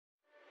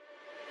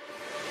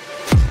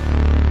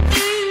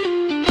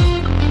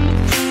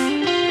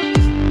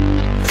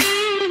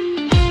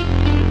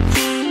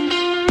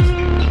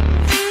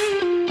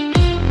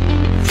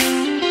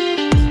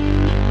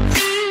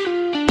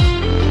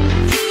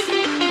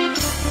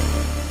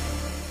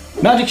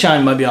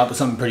MagicShine might be onto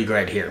something pretty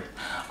great here.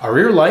 A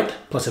rear light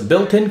plus a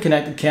built-in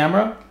connected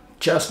camera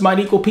just might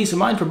equal peace of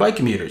mind for bike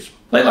commuters.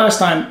 Like last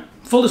time,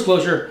 full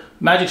disclosure,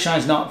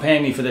 MagicShine's not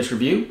paying me for this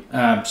review,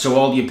 so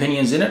all the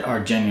opinions in it are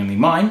genuinely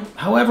mine.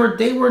 However,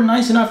 they were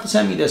nice enough to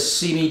send me this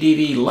SEEMEE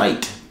DV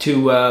Lite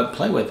to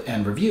play with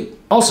and review.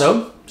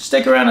 Also,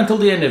 stick around until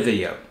the end of the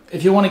video.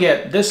 If you want to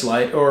get this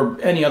light or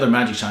any other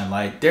MagicShine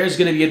light, there's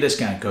going to be a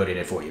discount code in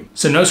it for you.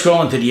 So no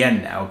scrolling to the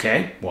end now,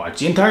 okay? Watch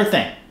the entire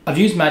thing. I've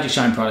used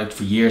MagicShine product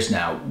for years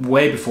now,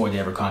 way before they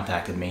ever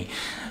contacted me,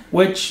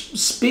 which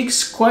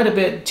speaks quite a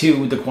bit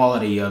to the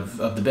quality of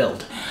the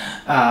build.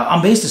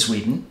 I'm based in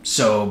Sweden,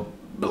 so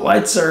the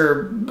lights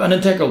are an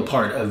integral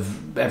part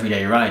of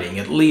everyday riding,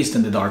 at least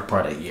in the dark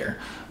part of the year,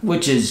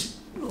 which is,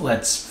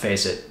 let's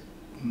face it,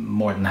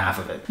 more than half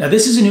of it. Now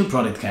this is a new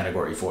product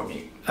category for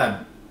me.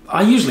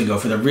 I usually go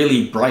for the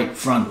really bright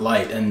front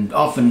light and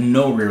often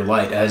no rear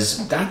light,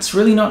 as that's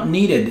really not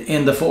needed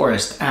in the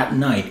forest at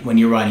night when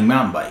you're riding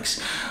mountain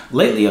bikes.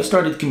 Lately I've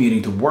started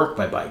commuting to work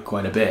by bike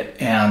quite a bit,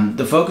 and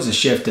the focus has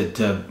shifted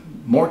to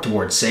more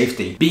towards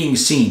safety, being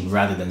seen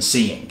rather than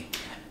seeing.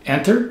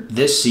 Enter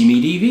this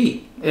SEEMEE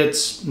DV.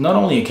 It's not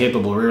only a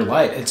capable rear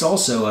light, it's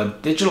also a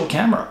digital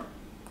camera.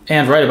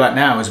 And right about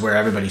now is where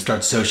everybody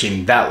starts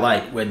associating that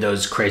light with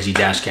those crazy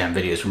dashcam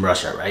videos from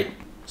Russia, right?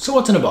 So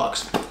what's in the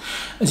box?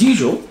 As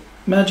usual,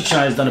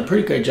 MagicShine has done a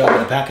pretty great job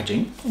with the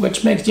packaging,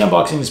 which makes the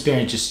unboxing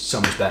experience just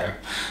so much better.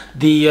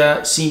 The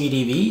SEEMEE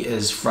DV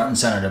is front and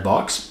center of the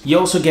box. You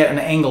also get an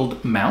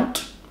angled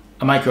mount,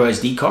 a micro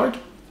SD card,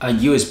 a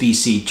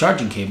USB-C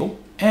charging cable,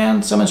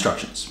 and some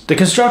instructions. The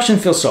construction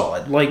feels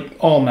solid, like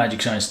all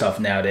MagicShine stuff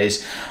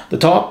nowadays. The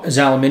top is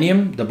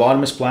aluminium, the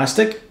bottom is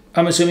plastic.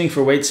 I'm assuming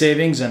for weight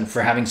savings and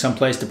for having some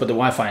place to put the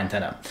Wi-Fi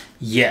antenna.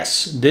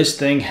 Yes, this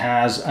thing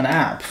has an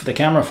app for the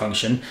camera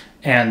function,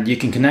 and you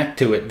can connect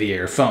to it via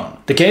your phone.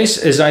 The case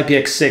is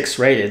IPX6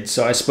 rated,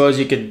 so I suppose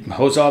you could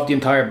hose off the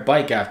entire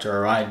bike after a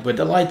ride with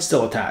the light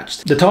still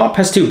attached. The top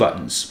has two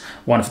buttons,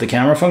 one for the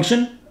camera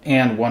function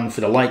and one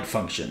for the light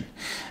function.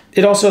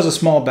 It also has a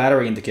small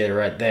battery indicator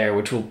right there,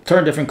 which will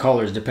turn different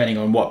colors depending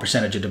on what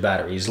percentage of the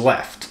battery is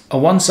left.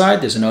 On one side,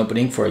 there's an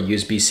opening for a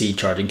USB-C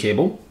charging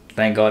cable.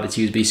 Thank God it's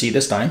USB-C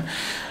this time.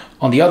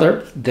 On the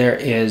other, there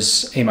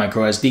is a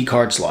micro SD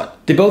card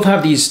slot. They both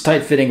have these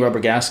tight-fitting rubber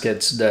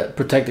gaskets that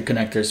protect the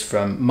connectors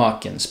from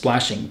muck and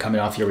splashing coming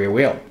off your rear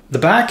wheel. The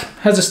back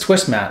has this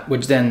twist mat,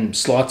 which then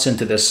slots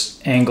into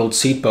this angled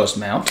seat post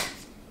mount.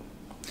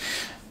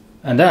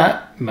 And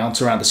that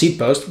mounts around the seat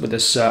post with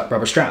this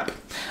rubber strap.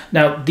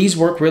 Now, these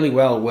work really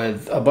well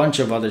with a bunch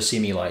of other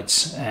SEEMEE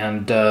lights,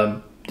 and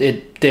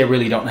they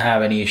really don't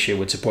have any issue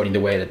with supporting the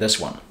weight of this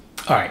one.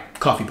 All right,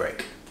 coffee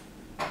break.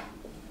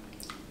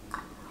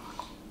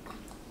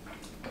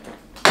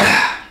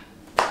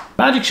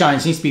 MagicShine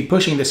seems to be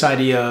pushing this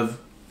idea of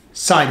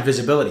side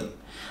visibility.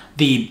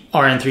 The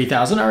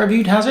RN3000 I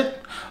reviewed has it.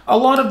 A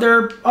lot of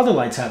their other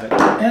lights have it.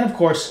 And of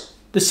course,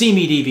 the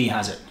SEEMEE DV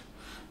has it.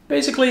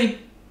 Basically,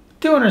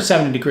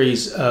 270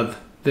 degrees of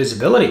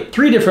visibility.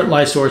 3 different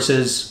light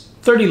sources,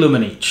 30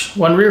 lumen each.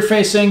 One rear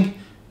facing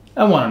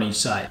and one on each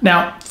side.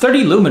 Now,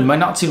 30 lumen might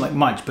not seem like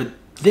much, but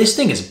this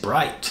thing is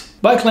bright.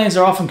 Bike lanes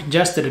are often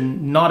congested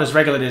and not as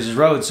regulated as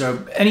roads,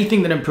 so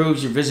anything that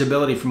improves your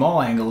visibility from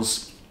all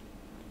angles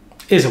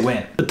is a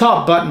win. The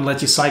top button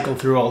lets you cycle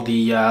through all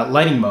the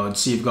lighting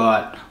modes. So you've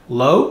got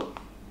low,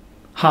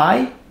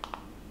 high,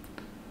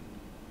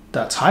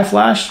 that's high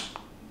flash,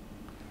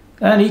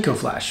 and eco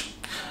flash.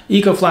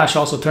 Eco flash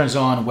also turns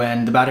on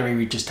when the battery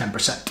reaches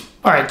 10%.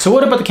 All right, so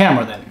what about the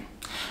camera then?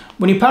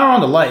 When you power on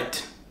the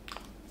light,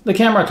 the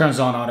camera turns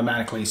on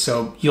automatically,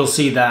 so you'll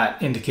see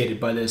that indicated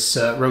by this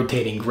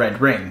rotating red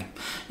ring.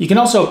 You can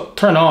also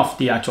turn off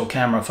the actual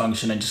camera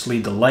function and just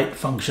leave the light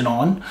function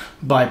on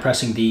by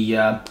pressing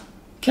the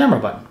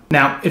camera button.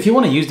 Now, if you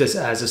want to use this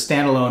as a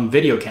standalone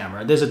video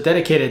camera, there's a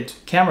dedicated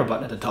camera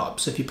button at the top.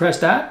 So if you press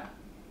that,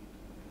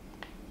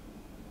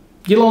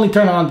 you'll only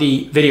turn on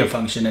the video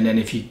function, and then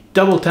if you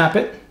double tap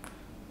it,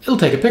 it'll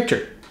take a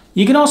picture.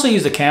 You can also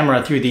use the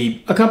camera through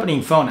the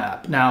accompanying phone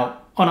app. Now,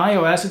 on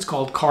iOS, it's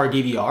called Car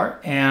DVR,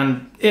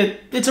 and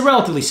it's a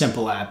relatively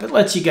simple app. It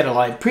lets you get a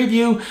live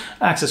preview,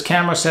 access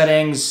camera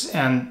settings,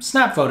 and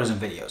snap photos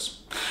and videos.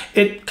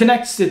 It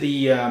connects to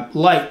the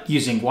light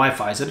using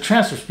Wi-Fi, so the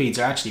transfer speeds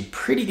are actually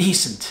pretty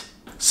decent.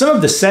 Some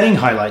of the setting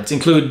highlights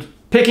include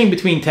picking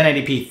between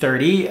 1080p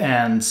 30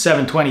 and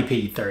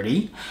 720p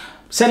 30,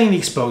 setting the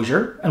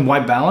exposure and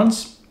white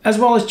balance, as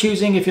well as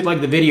choosing if you'd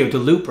like the video to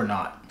loop or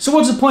not. So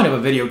what's the point of a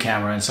video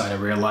camera inside a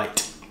rear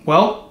light?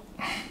 Well,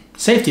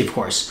 safety, of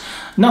course.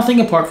 Nothing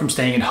apart from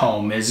staying at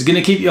home is going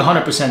to keep you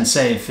 100%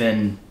 safe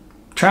in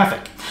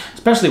traffic,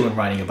 especially when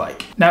riding a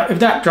bike. Now, if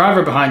that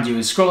driver behind you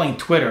is scrolling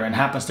Twitter and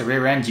happens to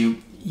rear end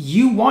you,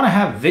 you want to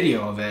have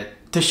video of it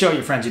to show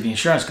your friends at the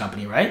insurance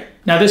company, right?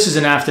 Now, this is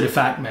an after the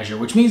fact measure,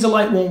 which means the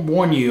light won't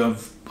warn you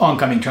of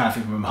oncoming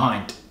traffic from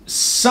behind.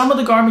 Some of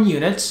the Garmin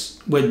units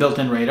with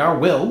built-in radar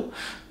will,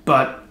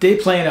 but they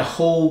play in a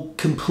whole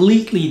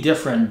completely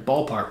different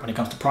ballpark when it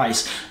comes to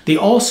price. They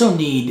also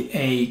need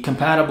a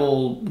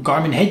compatible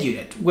Garmin head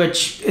unit,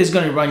 which is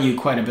going to run you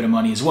quite a bit of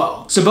money as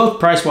well. So both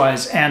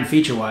price-wise and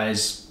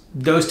feature-wise,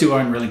 those two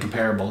aren't really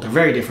comparable. They're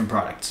very different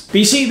products. But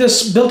you see,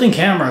 this built-in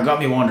camera got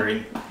me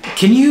wondering,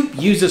 can you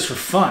use this for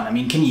fun? I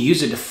mean, can you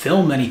use it to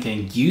film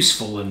anything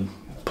useful and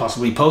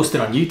possibly post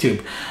it on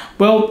YouTube?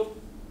 Well,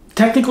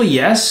 technically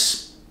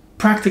yes,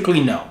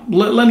 practically no.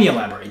 Let me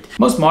elaborate.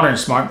 Most modern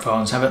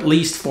smartphones have at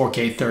least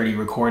 4K 30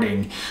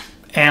 recording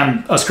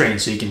and a screen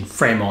so you can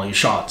frame all your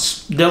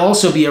shots. There'll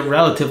also be a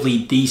relatively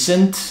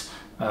decent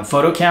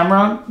photo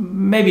camera,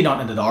 maybe not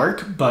in the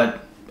dark,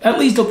 but at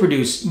least they'll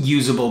produce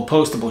usable,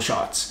 postable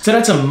shots. So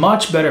that's a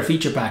much better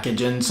feature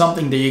package and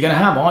something that you're gonna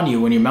have on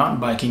you when you're mountain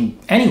biking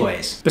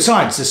anyways.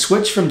 Besides, the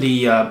switch from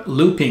the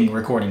looping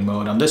recording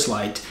mode on this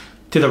light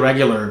to the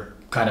regular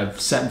kind of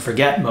set and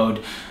forget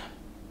mode,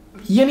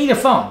 you need a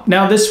phone.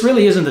 Now, this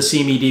really isn't the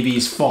SEEMEE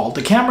DV's fault.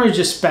 The camera is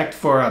just spec'd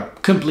for a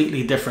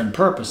completely different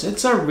purpose.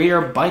 It's a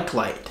rear bike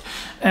light.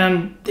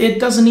 And it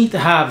doesn't need to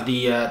have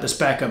the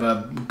spec of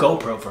a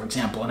GoPro, for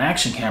example, an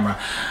action camera.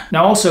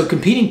 Now, also,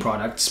 competing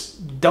products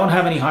don't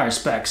have any higher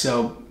specs,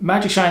 so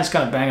MagicShine's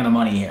kind of banging the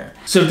money here.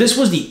 So if this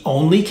was the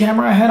only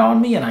camera I had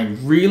on me and I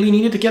really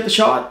needed to get the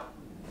shot,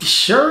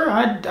 sure,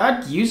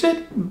 I'd use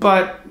it,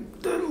 but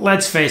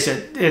let's face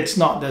it, it's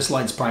not this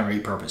light's primary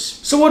purpose.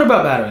 So what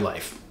about battery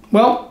life?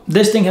 Well,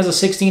 this thing has a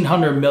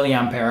 1600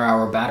 milliampere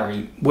hour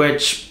battery,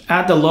 which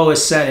at the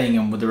lowest setting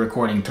and with the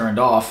recording turned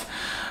off,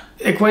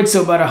 equates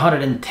to about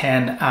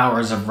 110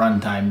 hours of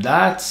runtime.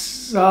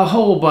 That's a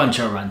whole bunch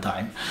of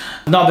runtime.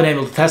 I've not been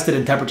able to test it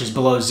in temperatures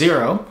below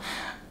 0,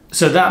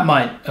 so that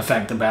might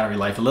affect the battery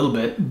life a little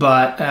bit,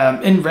 but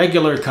in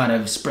regular kind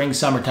of spring,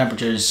 summer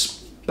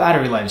temperatures,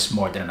 battery life is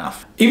more than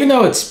enough. Even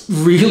though it's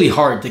really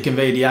hard to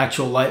convey the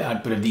actual light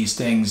output of these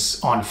things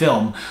on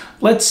film,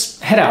 let's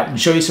head out and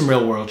show you some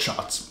real world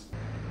shots.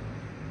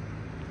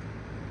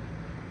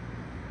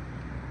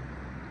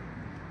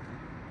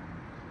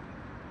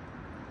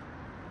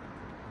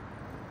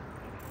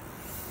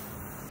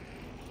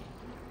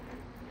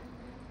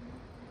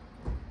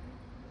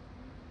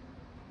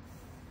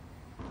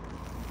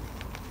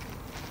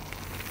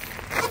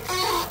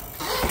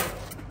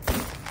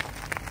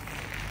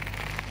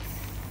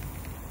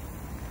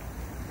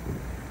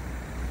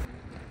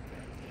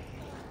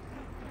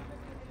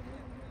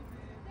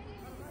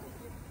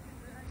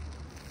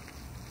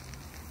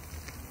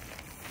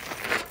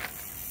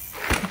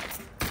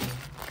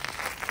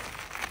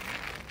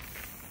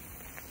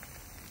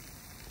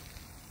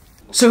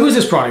 So who's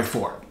this product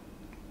for?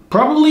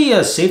 Probably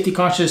a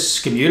safety-conscious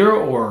commuter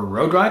or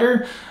road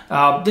rider.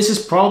 This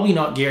is probably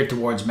not geared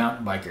towards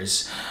mountain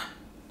bikers.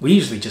 We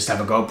usually just have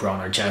a GoPro on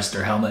our chest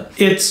or helmet.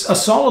 It's a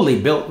solidly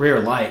built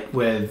rear light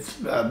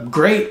with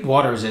great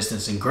water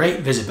resistance and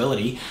great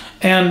visibility,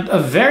 and a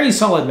very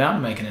solid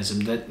mounting mechanism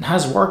that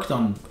has worked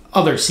on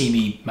other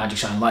SEEMEE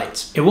MagicShine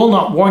lights. It will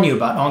not warn you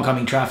about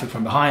oncoming traffic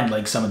from behind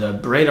like some of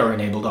the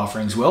radar-enabled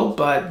offerings will,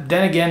 but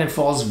then again, it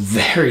falls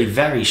very,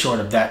 very short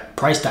of that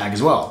price tag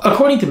as well.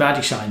 According to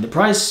MagicShine, the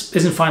price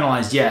isn't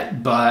finalized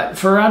yet, but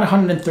for around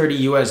 $130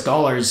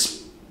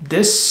 US,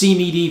 this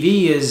SEEMEE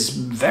DV is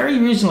very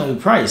reasonably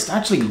priced,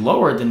 actually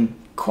lower than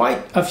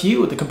quite a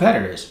few of the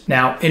competitors.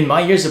 Now, in my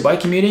years of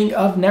bike commuting,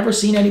 I've never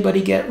seen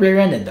anybody get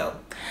rear-ended though.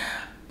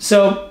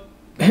 So,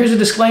 here's a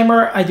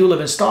disclaimer. I do live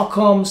in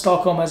Stockholm.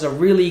 Stockholm has a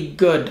really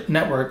good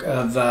network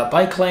of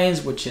bike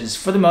lanes, which is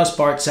for the most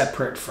part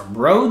separate from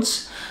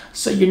roads.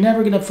 So you're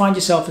never going to find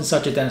yourself in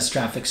such a dense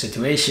traffic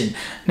situation.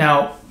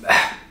 Now,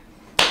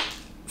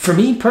 for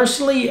me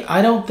personally,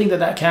 I don't think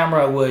that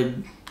camera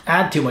would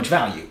add too much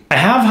value. I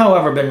have,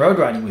 however, been road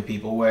riding with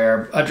people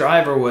where a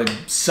driver would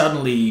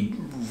suddenly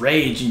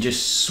rage and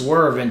just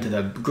swerve into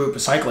the group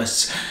of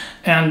cyclists,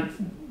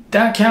 and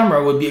that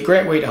camera would be a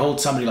great way to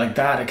hold somebody like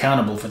that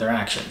accountable for their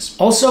actions.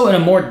 Also, in a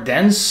more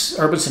dense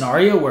urban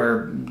scenario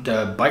where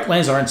the bike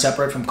lanes aren't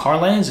separate from car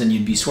lanes and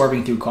you'd be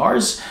swerving through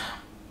cars,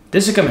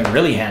 this is coming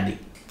really handy.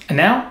 And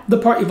now, the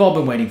part you've all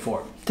been waiting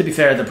for. To be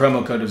fair, the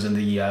promo code was in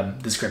the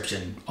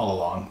description all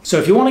along. So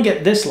if you want to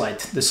get this light,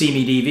 the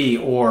SEEMEE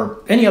DV, or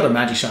any other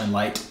MagicShine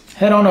light,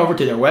 head on over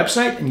to their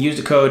website and use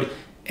the code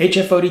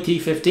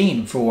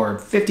HFODT15 for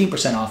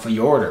 15% off of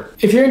your order.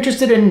 If you're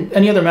interested in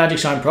any other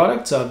MagicShine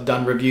products, I've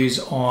done reviews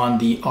on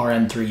the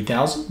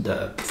RM3000,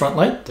 the front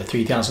light, the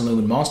 3000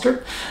 lumen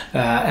monster,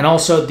 and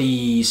also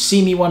the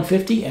SEEMEE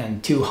 150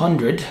 and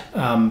 200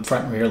 front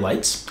and rear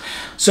lights.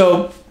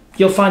 So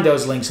you'll find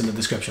those links in the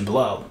description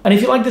below. And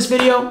if you like this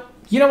video,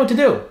 you know what to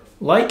do.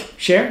 Like,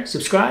 share,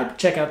 subscribe,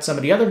 check out some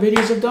of the other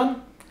videos I've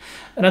done.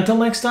 And until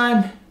next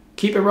time,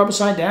 keep it rubber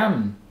side down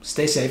and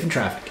stay safe in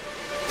traffic.